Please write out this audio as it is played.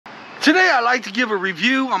Today I'd like to give a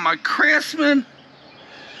review on my CRAFTSMAN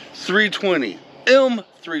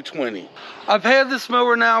M320. I've had this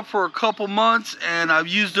mower now for a couple months and I've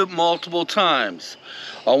used it multiple times.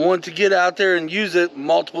 I want to get out there and use it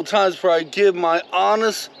multiple times before I give my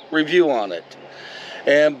honest review on it.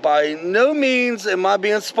 And by no means am I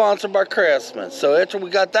being sponsored by CRAFTSMAN. So after we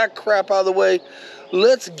got that crap out of the way,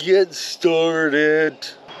 let's get started.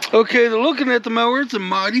 Okay, looking at the mower, it's a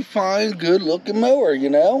mighty fine, good looking mower, you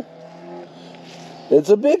know. It's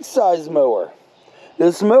a big size mower.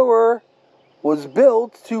 This mower was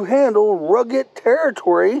built to handle rugged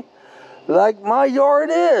territory like my yard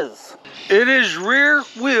is. It is rear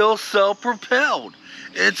wheel self-propelled.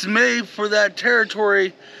 It's made for that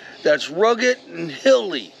territory that's rugged and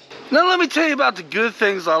hilly. Now let me tell you about the good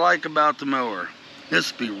things I like about the mower.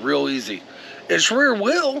 This will be real easy. It's rear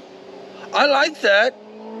wheel. I like that.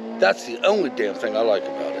 That's the only damn thing I like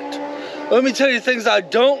about it. Let me tell you things I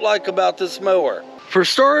don't like about this mower. For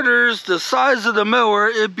starters, the size of the mower,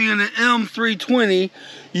 it being an M320,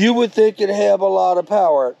 you would think it'd have a lot of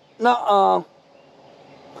power. Nuh-uh.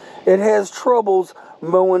 It has troubles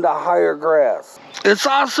mowing the higher grass. It's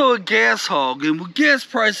also a gas hog, and with gas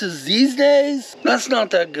prices these days, that's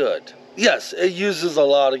not that good. Yes, it uses a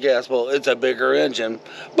lot of gas, well, it's a bigger engine,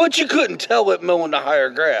 but you couldn't tell it mowing the higher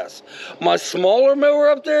grass. My smaller mower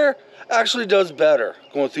up there actually does better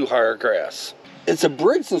going through higher grass. It's a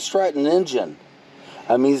Briggs & Stratton engine.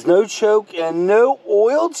 That means no choke and no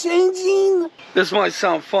oil changing. This might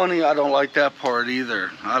sound funny, I don't like that part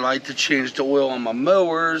either. I like to change the oil on my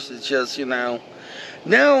mowers. It's just, you know.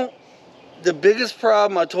 Now, the biggest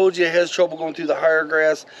problem, I told you it has trouble going through the higher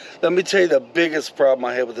grass. Let me tell you the biggest problem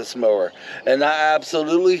I have with this mower. And I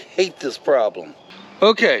absolutely hate this problem.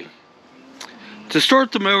 Okay, to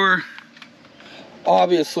start the mower,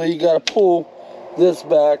 obviously you got to pull this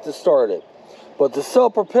back to start it. But the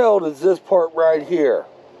self-propelled is this part right here.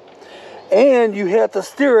 And you have to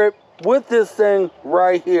steer it with this thing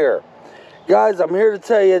right here. Guys, I'm here to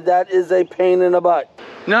tell you that is a pain in the butt.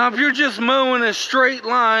 Now, if you're just mowing in straight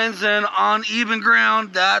lines and on even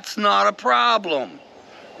ground, that's not a problem,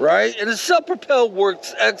 right? And the self-propelled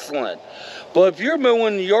works excellent. But if you're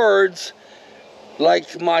mowing yards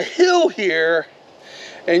like my hill here,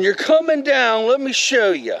 and you're coming down, let me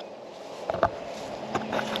show you.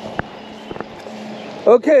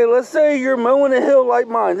 Okay, let's say you're mowing a hill like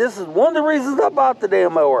mine. This is one of the reasons I bought the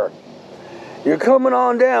damn mower. You're coming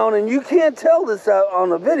on down, and you can't tell this out on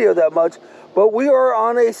the video that much, but we are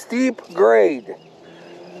on a steep grade.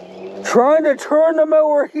 Trying to turn the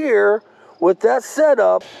mower here with that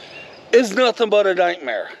setup is nothing but a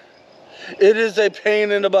nightmare. It is a pain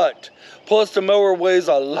in the butt. Plus the mower weighs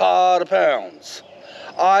a lot of pounds.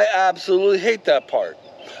 I absolutely hate that part.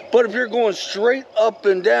 But if you're going straight up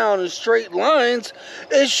and down in straight lines,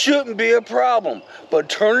 it shouldn't be a problem. But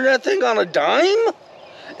turning that thing on a dime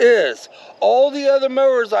is. All the other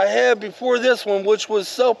mowers I had before this one, which was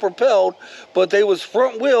self-propelled, but they was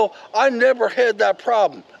front wheel, I never had that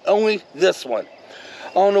problem. Only this one.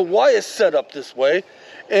 I don't know why it's set up this way.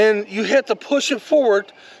 And you have to push it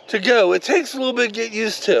forward to go. It takes a little bit to get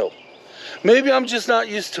used to. Maybe I'm just not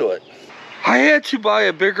used to it. I had to buy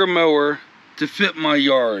a bigger mower to fit my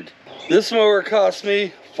yard. This mower cost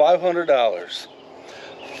me $500.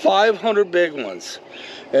 500 big ones.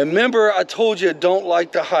 And remember, I told you I don't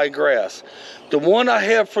like the high grass. The one I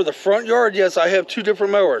have for the front yard, yes, I have two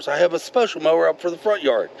different mowers. I have a special mower up for the front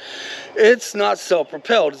yard. It's not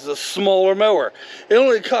self-propelled, it's a smaller mower. It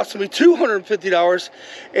only cost me $250,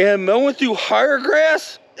 and mowing through higher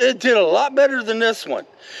grass, it did a lot better than this one.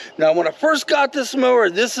 Now, when I first got this mower,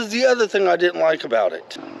 this is the other thing I didn't like about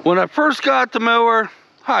it. When I first got the mower,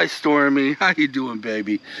 hi Stormy, how you doing,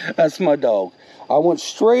 baby? That's my dog. I went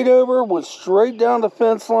straight over, went straight down the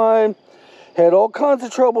fence line, had all kinds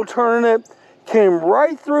of trouble turning it, came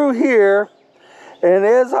right through here, and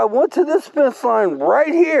as I went to this fence line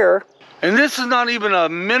right here, and this is not even a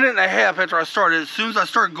minute and a half after I started, as soon as I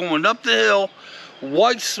started going up the hill,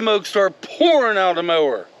 white smoke started pouring out of the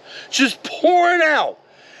mower. Just pouring out.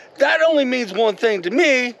 That only means one thing to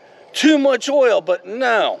me, too much oil, but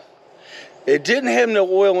no. It didn't have no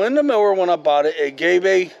oil in the mower when I bought it. It gave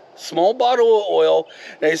a small bottle of oil.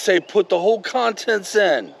 They say put the whole contents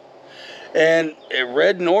in. And it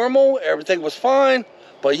read normal, everything was fine,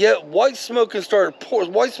 but yet white smoke started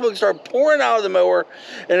pouring out of the mower,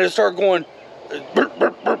 and it started going burp,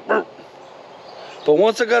 burp, burp, burp. But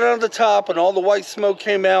once I got on the top and all the white smoke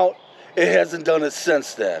came out, it hasn't done it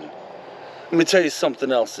since then. Let me tell you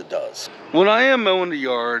something else it does. When I am mowing the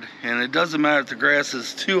yard, and it doesn't matter if the grass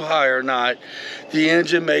is too high or not, the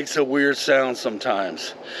engine makes a weird sound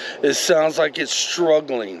sometimes. It sounds like it's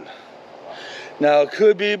struggling. Now, it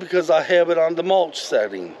could be because I have it on the mulch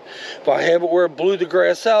setting. If I have it where it blew the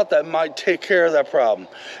grass out, that might take care of that problem.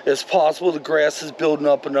 It's possible the grass is building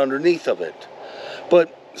up and underneath of it.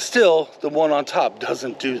 But still, the one on top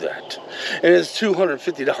doesn't do that. And it's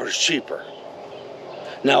 $250 cheaper.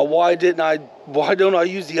 Now, why don't I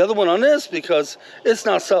use the other one on this? Because it's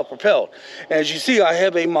not self-propelled. As you see, I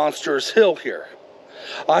have a monstrous hill here.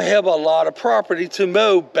 I have a lot of property to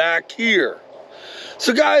mow back here.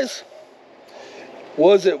 So guys,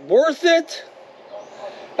 was it worth it?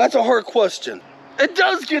 That's a hard question. It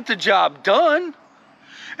does get the job done.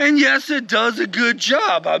 And yes, it does a good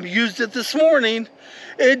job. I've used it this morning.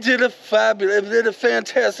 It did a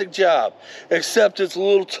fantastic job. Except it's a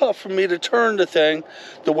little tough for me to turn the thing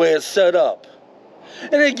the way it's set up.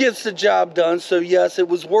 And it gets the job done, so yes, it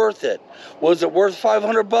was worth it. Was it worth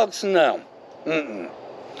 500 bucks? No.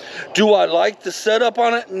 Do I like the setup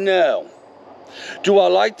on it? No. Do I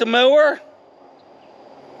like the mower?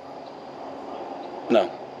 No.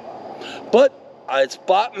 But it's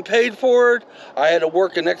bought and paid for it. I had to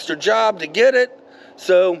work an extra job to get it.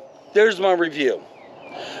 So there's my review.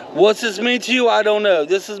 What's this mean to you? I don't know.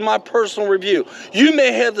 This is my personal review. You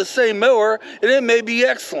may have the same mower and it may be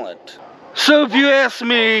excellent. So if you ask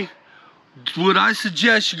me, would I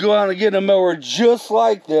suggest you go out and get a mower just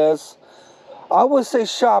like this? I would say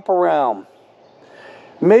shop around.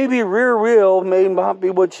 Maybe rear wheel may not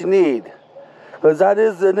be what you need, because that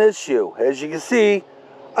is an issue. As you can see,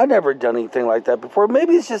 I've never done anything like that before.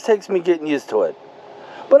 Maybe it just takes me getting used to it.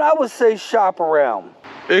 But I would say shop around.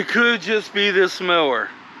 It could just be this mower.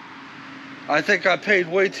 I think I paid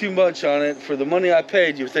way too much on it. For the money I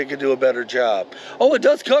paid, you'd think it'd do a better job. Oh, it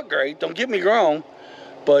does cut great, don't get me wrong.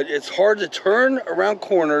 But it's hard to turn around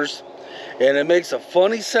corners, and it makes a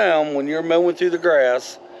funny sound when you're mowing through the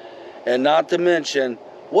grass. And not to mention,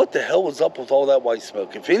 what the hell was up with all that white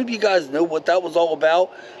smoke? If any of you guys know what that was all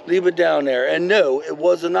about, leave it down there. And no, it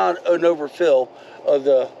was not an overfill of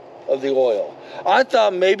the oil. I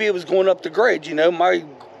thought maybe it was going up the grade. You know, my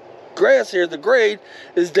grass here, the grade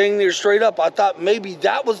is dang near straight up. I thought maybe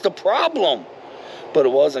that was the problem. But it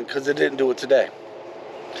wasn't, because it didn't do it today.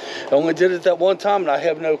 I only did it that one time, and I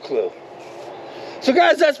have no clue. So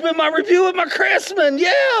guys, that's been my review of my CRAFTSMAN.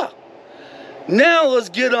 Yeah! Now let's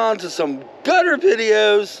get on to some better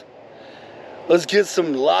videos. Let's get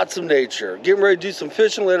lots of nature. Getting ready to do some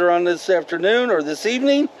fishing later on this afternoon or this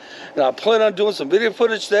evening. And I plan on doing some video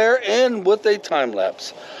footage there and with a time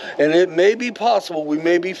lapse. And it may be possible we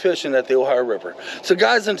may be fishing at the Ohio River. So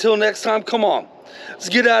guys, until next time, come on. Let's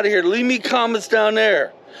get out of here. Leave me comments down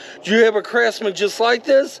there. Do you have a CRAFTSMAN just like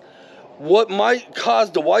this? What might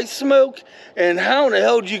cause the white smoke? And how in the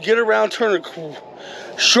hell do you get around turning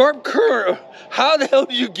sharp curve? How the hell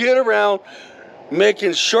do you get around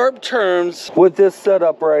making sharp turns with this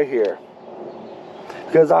setup right here?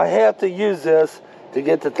 Because I have to use this to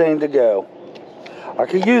get the thing to go. I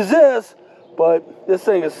can use this, but this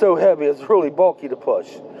thing is so heavy, it's really bulky to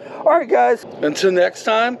push. All right, guys. Until next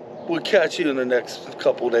time, we'll catch you in the next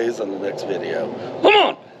couple days on the next video. Come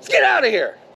on, let's get out of here.